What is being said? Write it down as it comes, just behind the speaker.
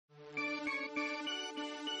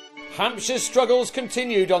Hampshire's struggles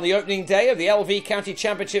continued on the opening day of the LV County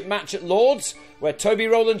Championship match at Lords, where Toby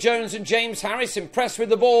Rowland-Jones and James Harris impressed with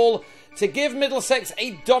the ball to give Middlesex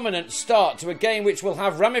a dominant start to a game which will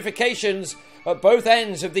have ramifications at both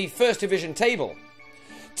ends of the First Division table.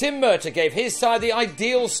 Tim Murtagh gave his side the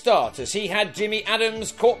ideal start as he had Jimmy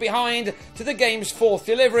Adams caught behind to the game's fourth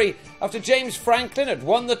delivery after James Franklin had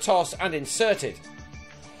won the toss and inserted.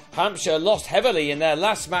 Hampshire lost heavily in their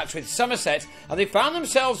last match with Somerset and they found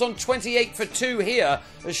themselves on 28 for 2 here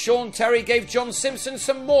as Sean Terry gave John Simpson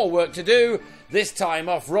some more work to do, this time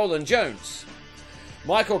off Rowland-Jones.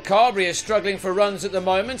 Michael Carberry is struggling for runs at the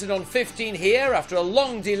moment and on 15 here after a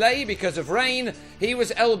long delay because of rain, he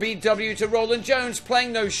was LBW to Rowland-Jones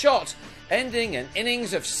playing no shot, ending an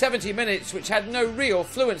innings of 70 minutes which had no real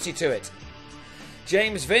fluency to it.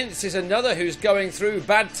 James Vince is another who's going through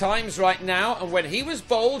bad times right now, and when he was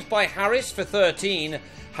bowled by Harris for 13,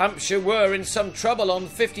 Hampshire were in some trouble on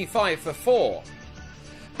 55 for 4.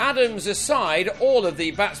 Adams aside, all of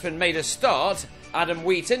the batsmen made a start, Adam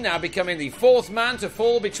Wheaton now becoming the fourth man to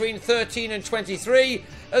fall between 13 and 23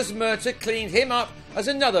 as Murtagh cleaned him up as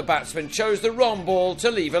another batsman chose the wrong ball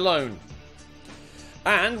to leave alone.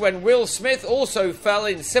 And when Will Smith also fell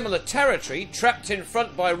in similar territory, trapped in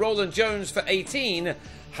front by Rowland-Jones for 18,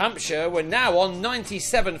 Hampshire were now on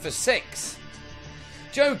 97 for 6.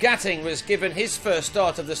 Joe Gatting was given his first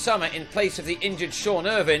start of the summer in place of the injured Sean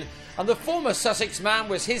Irvine, and the former Sussex man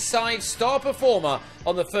was his side's star performer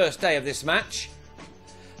on the first day of this match.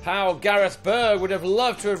 How Gareth Burr would have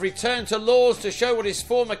loved to have returned to Lords to show what his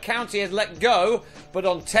former county had let go, but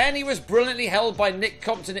on 10 he was brilliantly held by Nick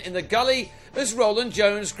Compton in the gully as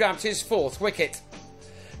Rowland-Jones grabbed his fourth wicket.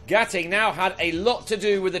 Gatting now had a lot to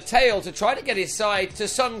do with the tail to try to get his side to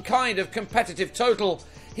some kind of competitive total.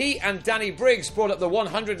 He and Danny Briggs brought up the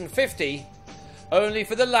 150, only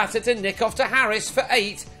for the latter to nick off to Harris for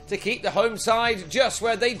 8 to keep the home side just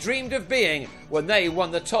where they dreamed of being when they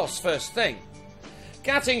won the toss first thing.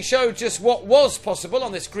 Gatting showed just what was possible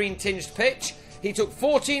on this green-tinged pitch. He took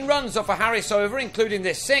 14 runs off a Harris over, including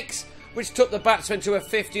this 6, which took the batsman to a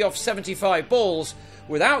 50 off 75 balls.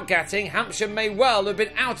 Without Gatting, Hampshire may well have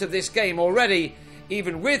been out of this game already.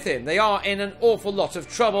 Even with him, they are in an awful lot of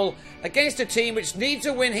trouble against a team which needs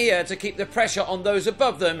a win here to keep the pressure on those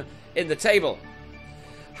above them in the table.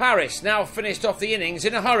 Harris now finished off the innings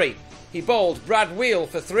in a hurry. He bowled Brad Wheel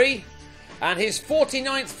for 3. And his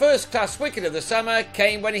 49th first-class wicket of the summer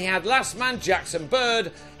came when he had last man Jackson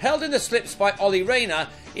Bird held in the slips by Ollie Rayner,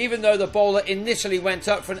 even though the bowler initially went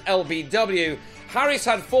up for an LBW. Harris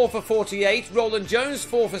had 4 for 48, Rowland-Jones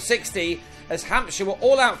 4 for 60, as Hampshire were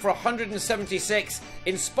all out for 176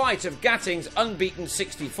 in spite of Gatting's unbeaten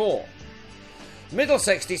 64.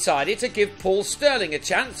 Middlesex decided to give Paul Sterling a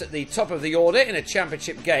chance at the top of the order in a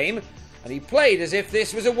championship game, and he played as if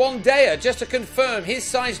this was a one-dayer just to confirm his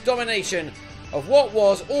side's domination of what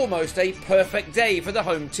was almost a perfect day for the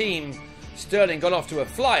home team. Sterling got off to a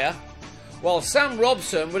flyer, while Sam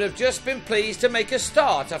Robson would have just been pleased to make a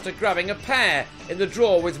start after grabbing a pair in the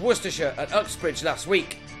draw with Worcestershire at Uxbridge last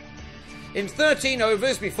week. In 13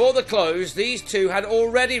 overs before the close, these two had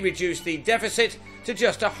already reduced the deficit to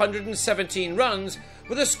just 117 runs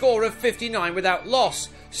with a score of 59 without loss,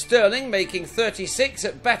 Sterling making 36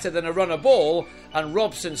 at better than a run a ball and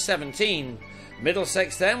Robson 17.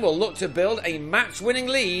 Middlesex then will look to build a match-winning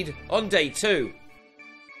lead on day 2.